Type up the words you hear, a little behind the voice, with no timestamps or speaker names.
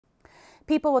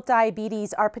People with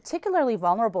diabetes are particularly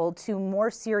vulnerable to more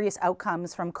serious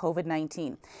outcomes from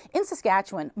COVID-19. In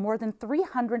Saskatchewan, more than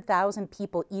 300,000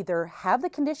 people either have the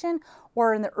condition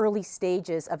or are in the early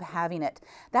stages of having it.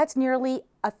 That's nearly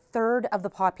a third of the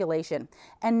population.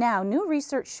 And now new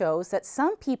research shows that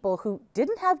some people who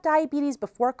didn't have diabetes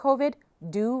before COVID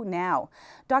do now.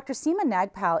 Dr. Seema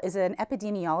Nagpal is an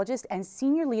epidemiologist and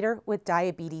senior leader with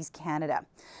Diabetes Canada.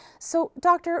 So,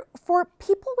 doctor, for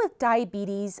people with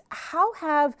diabetes, how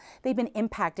have they been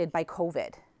impacted by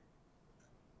COVID?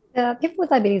 People with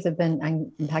diabetes have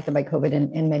been impacted by COVID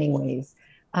in many ways.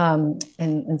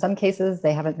 In some cases,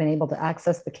 they haven't been able to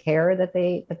access the care that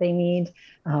they need,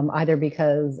 either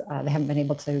because they haven't been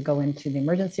able to go into the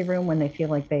emergency room when they feel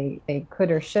like they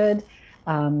could or should.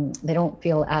 They don't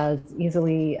feel as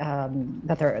easily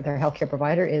that their healthcare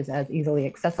provider is as easily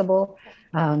accessible,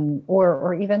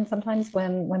 or even sometimes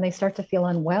when they start to feel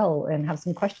unwell and have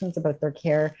some questions about their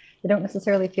care, they don't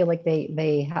necessarily feel like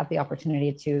they have the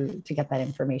opportunity to get that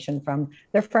information from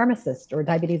their pharmacist or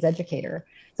diabetes educator.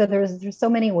 So there's so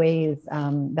many ways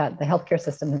that the healthcare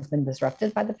system has been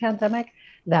disrupted by the pandemic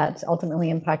that ultimately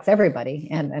impacts everybody,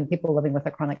 and people living with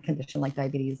a chronic condition like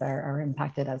diabetes are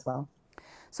impacted as well.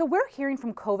 So we're hearing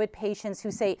from COVID patients who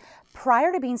say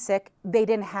prior to being sick, they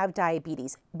didn't have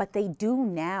diabetes, but they do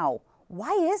now.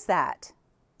 Why is that?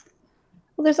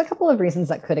 Well, there's a couple of reasons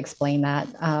that could explain that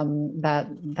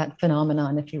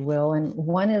phenomenon, if you will. And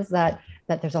one is that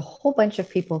there's a whole bunch of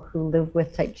people who live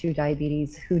with type 2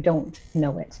 diabetes who don't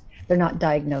know it. They're not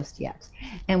diagnosed yet.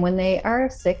 And when they are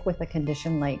sick with a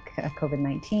condition like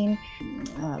COVID-19,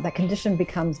 that condition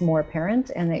becomes more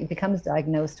apparent, and it becomes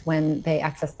diagnosed when they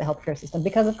access the healthcare system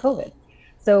because of COVID.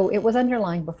 So it was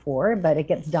underlying before, but it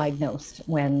gets diagnosed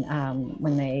when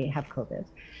they have COVID.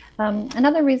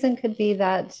 Another reason could be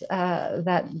that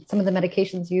some of the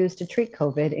medications used to treat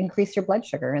COVID increase your blood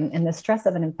sugar, and the stress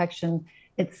of an infection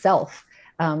itself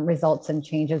results in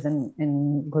changes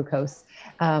in glucose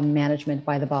management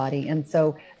by the body. And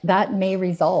so that may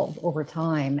resolve over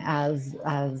time as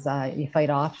you fight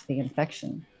off the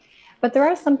infection. But there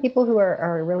are some people who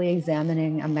are really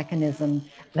examining a mechanism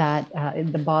that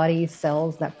the body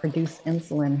cells that produce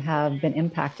insulin have been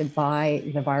impacted by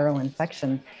the viral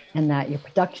infection, and that your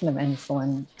production of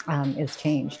insulin is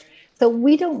changed. So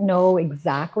we don't know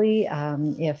exactly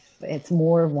if it's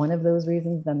more one of those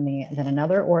reasons than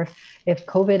another, or if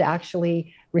COVID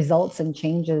actually results in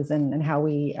changes in how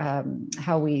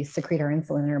we secrete our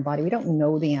insulin in our body. We don't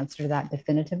know the answer to that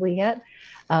definitively yet.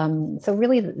 So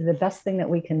really, the best thing that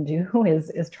we can do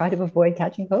is try to avoid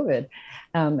catching COVID,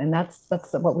 and that's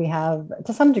what we have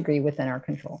to some degree within our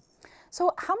control.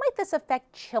 So how might this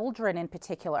affect children in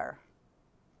particular?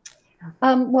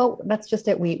 Well, that's just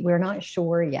it. We're not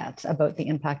sure yet about the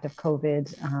impact of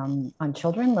COVID on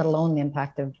children, let alone the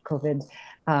impact of COVID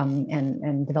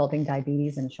and developing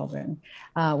diabetes in children.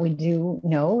 We do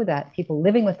know that people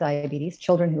living with diabetes,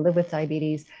 children who live with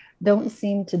diabetes, don't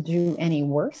seem to do any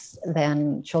worse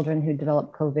than children who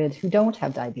develop COVID who don't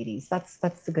have diabetes. That's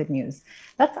the good news.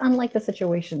 That's unlike the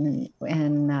situation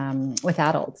with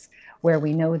adults, where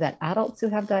we know that adults who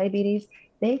have diabetes,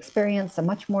 they experience a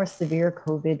much more severe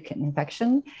COVID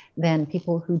infection than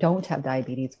people who don't have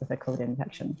diabetes with a COVID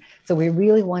infection. So we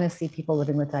really want to see people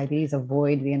living with diabetes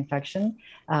avoid the infection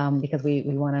because we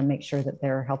want to make sure that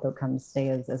their health outcomes stay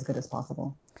as good as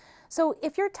possible. So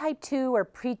if you're type 2 or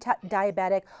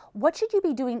pre-diabetic, what should you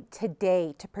be doing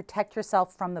today to protect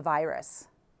yourself from the virus?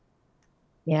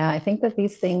 Yeah, I think that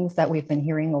these things that we've been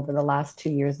hearing over the last 2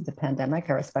 years of the pandemic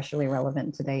are especially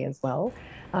relevant today as well.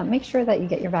 Make sure that you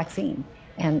get your vaccine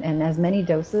and as many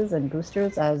doses and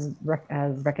boosters as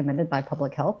recommended by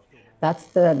public health. That's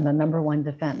the number one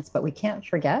defense. But we can't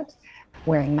forget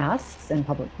wearing masks in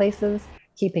public places,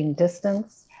 keeping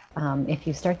distance. If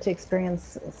you start to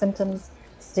experience symptoms,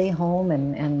 stay home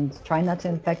and try not to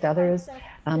infect others.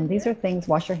 These are things,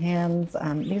 wash your hands.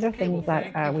 These are things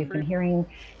that we've been hearing,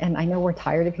 and I know we're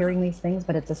tired of hearing these things,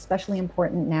 but it's especially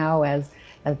important now as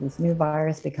this new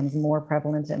virus becomes more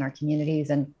prevalent in our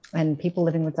communities, and people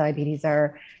living with diabetes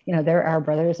are, they're our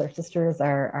brothers, our sisters,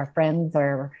 our friends,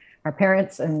 our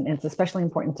parents, and it's especially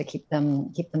important to keep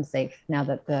them safe now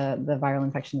that the viral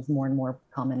infection is more and more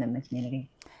common in the community.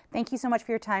 Thank you so much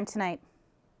for your time tonight.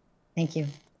 Thank you.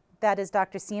 That is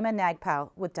Dr. Seema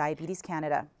Nagpal with Diabetes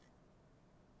Canada.